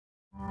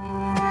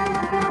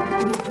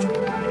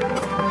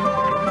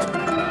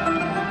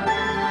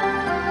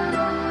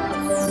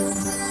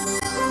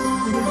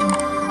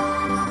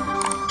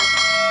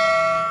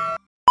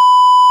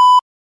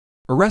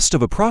Arrest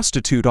of a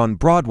prostitute on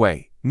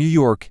Broadway, New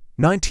York,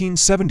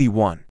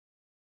 1971.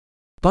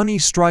 Bunny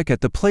strike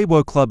at the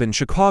Playboy Club in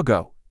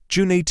Chicago,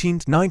 June 18,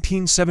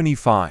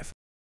 1975.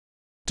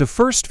 The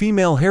first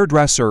female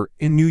hairdresser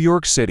in New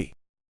York City.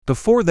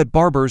 Before that,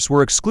 barbers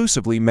were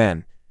exclusively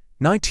men,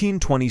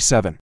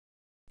 1927.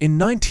 In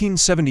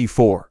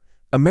 1974,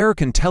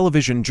 American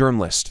television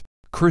journalist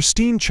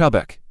Christine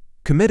Chubbuck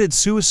committed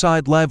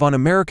suicide live on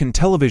American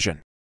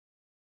television.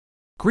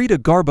 Greta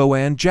Garbo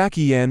and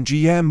Jackie N.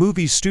 GM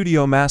movie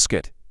studio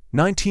mascot,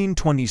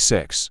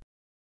 1926.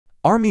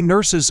 Army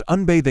nurses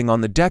unbathing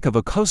on the deck of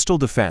a coastal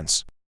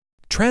defense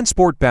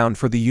transport bound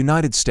for the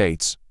United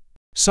States,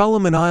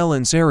 Solomon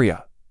Islands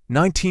area,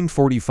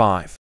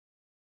 1945.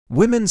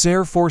 Women's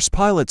Air Force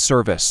Pilot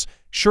Service,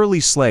 Shirley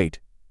Slade,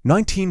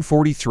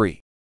 1943.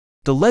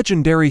 The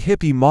legendary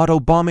hippie motto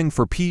 "Bombing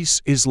for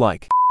Peace is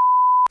like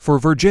for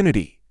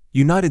Virginity,"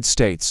 United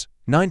States,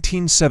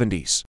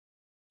 1970s.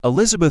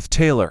 Elizabeth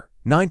Taylor,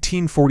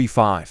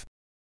 1945.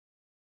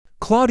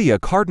 Claudia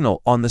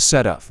Cardinal on the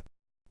set of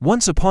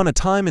Once Upon a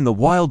Time in the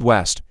Wild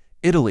West,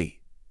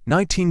 Italy,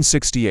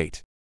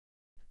 1968.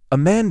 A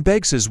man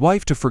begs his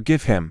wife to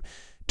forgive him,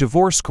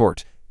 Divorce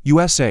Court,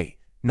 USA,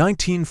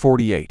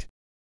 1948.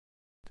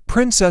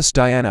 Princess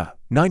Diana,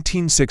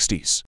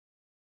 1960s.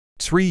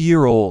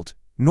 3-year-old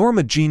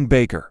Norma Jean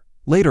Baker,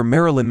 later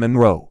Marilyn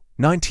Monroe,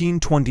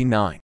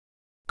 1929.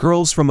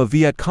 Girls from a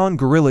Viet Cong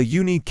guerrilla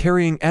unit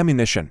carrying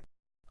ammunition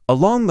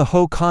along the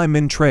Ho Chi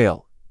Minh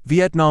Trail,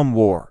 Vietnam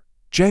War,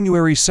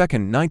 January 2,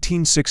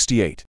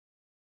 1968.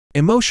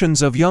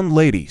 Emotions of Young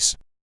Ladies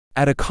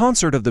at a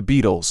concert of the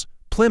Beatles,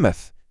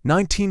 Plymouth,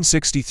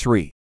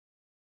 1963.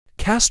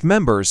 Cast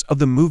members of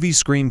the movie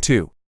Scream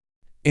 2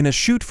 in a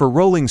shoot for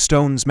Rolling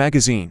Stones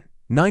magazine,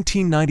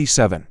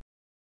 1997.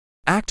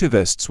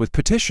 Activists with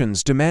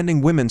petitions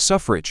demanding women's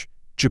suffrage,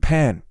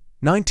 Japan,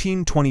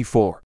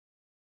 1924.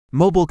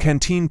 Mobile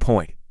Canteen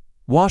Point,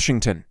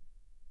 Washington,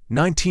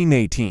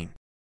 1918.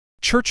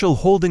 Churchill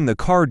holding the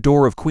car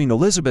door of Queen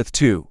Elizabeth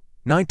II,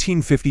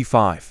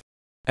 1955.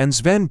 And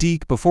Sven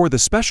Dijk before the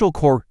Special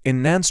Corps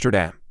in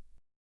Amsterdam,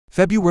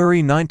 February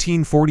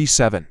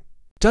 1947.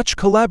 Dutch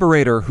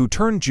collaborator who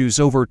turned Jews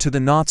over to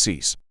the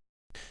Nazis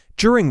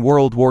during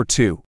World War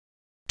II.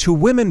 2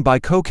 women buy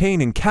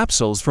cocaine in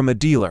capsules from a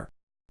dealer,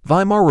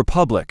 Weimar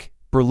Republic,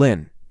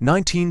 Berlin,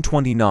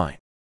 1929.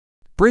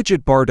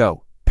 Brigitte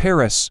Bardot,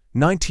 Paris,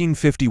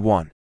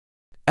 1951.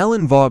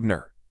 Ellen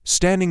Wagner,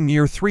 standing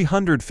near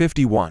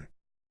 351.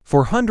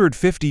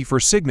 450 for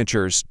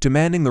signatures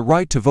demanding the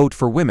right to vote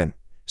for women,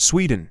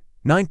 Sweden,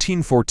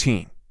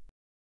 1914.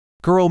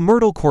 Girl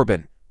Myrtle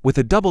Corbin, with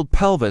a doubled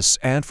pelvis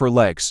and 4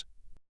 legs.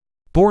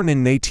 Born in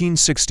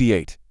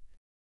 1868.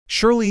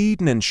 Shirley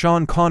Eaton and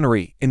Sean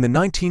Connery in the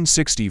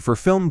 1960 for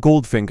film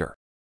Goldfinger.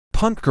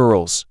 Punt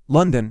Girls,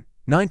 London,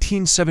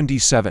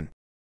 1977.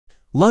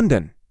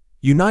 London,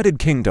 United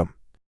Kingdom.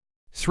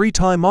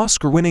 3-time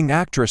Oscar-winning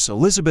actress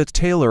Elizabeth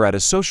Taylor at a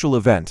social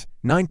event,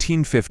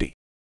 1950.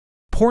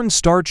 Porn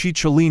star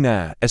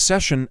Cicciolina, a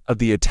session of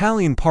the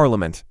Italian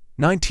Parliament,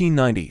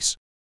 1990s.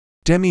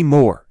 Demi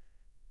Moore,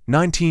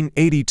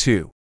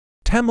 1982.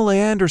 Pamela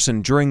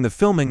Anderson during the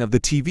filming of the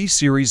TV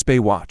series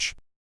Baywatch,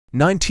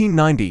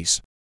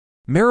 1990s.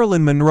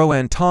 Marilyn Monroe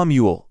and Tom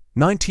Ewell,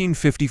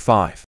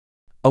 1955.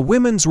 A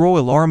Women's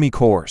Royal Army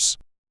course.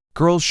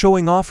 Girl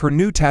showing off her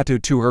new tattoo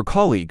to her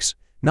colleagues,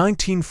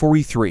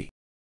 1943.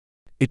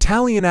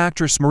 Italian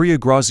actress Maria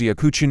Grazia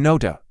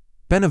Cucinotta,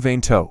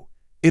 Benevento,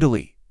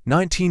 Italy,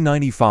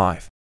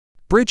 1995.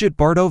 Brigitte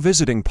Bardot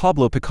visiting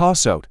Pablo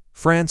Picasso,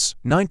 France,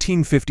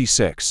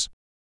 1956.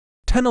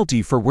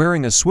 Penalty for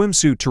wearing a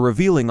swimsuit to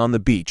revealing on the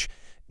beach,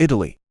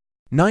 Italy,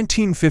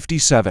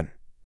 1957.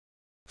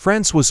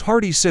 France was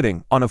Hardy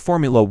sitting on a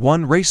Formula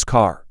One race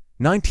car,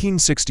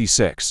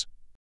 1966.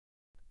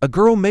 A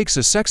girl makes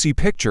a sexy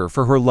picture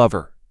for her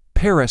lover,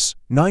 Paris,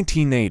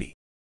 1980.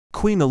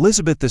 Queen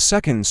Elizabeth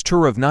II's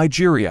tour of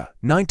Nigeria,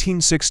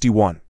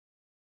 1961.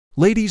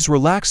 Ladies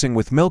relaxing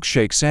with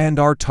milkshakes and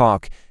art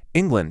talk,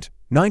 England,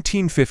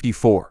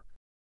 1954.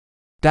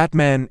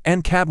 Batman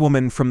and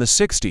Catwoman from the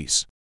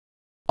 60s.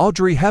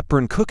 Audrey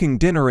Hepburn cooking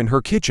dinner in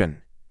her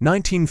kitchen,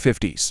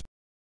 1950s.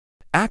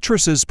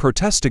 Actresses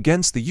protest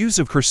against the use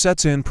of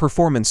corsets in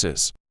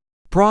performances.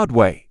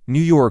 Broadway, New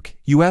York,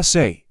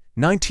 USA,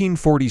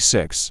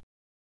 1946.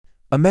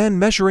 A man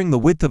measuring the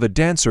width of a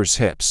dancer's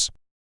hips.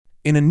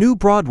 In a new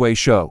Broadway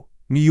show,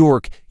 New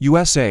York,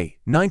 USA,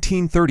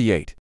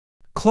 1938.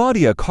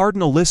 Claudia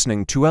Cardinal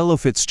listening to Ella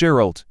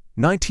Fitzgerald,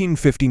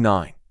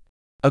 1959.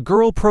 A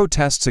girl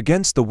protests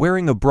against the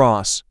wearing of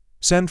bras,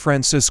 San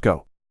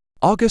Francisco.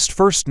 August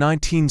 1,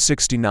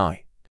 1969.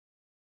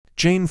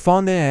 Jane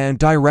Fonda and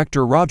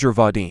director Roger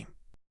Vadim.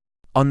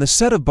 On the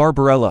set of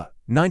Barbarella,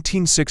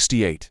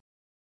 1968.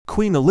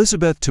 Queen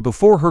Elizabeth to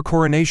before her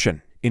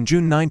coronation, in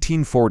June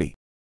 1940.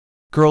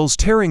 Girls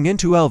tearing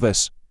into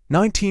Elvis,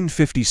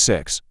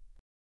 1956.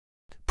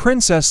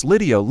 Princess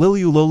Lydia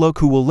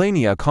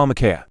Liliulolokuwalania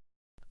Kamakea.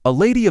 A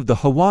Lady of the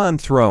Hawaiian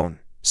Throne,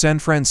 San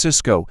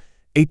Francisco,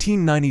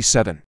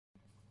 1897.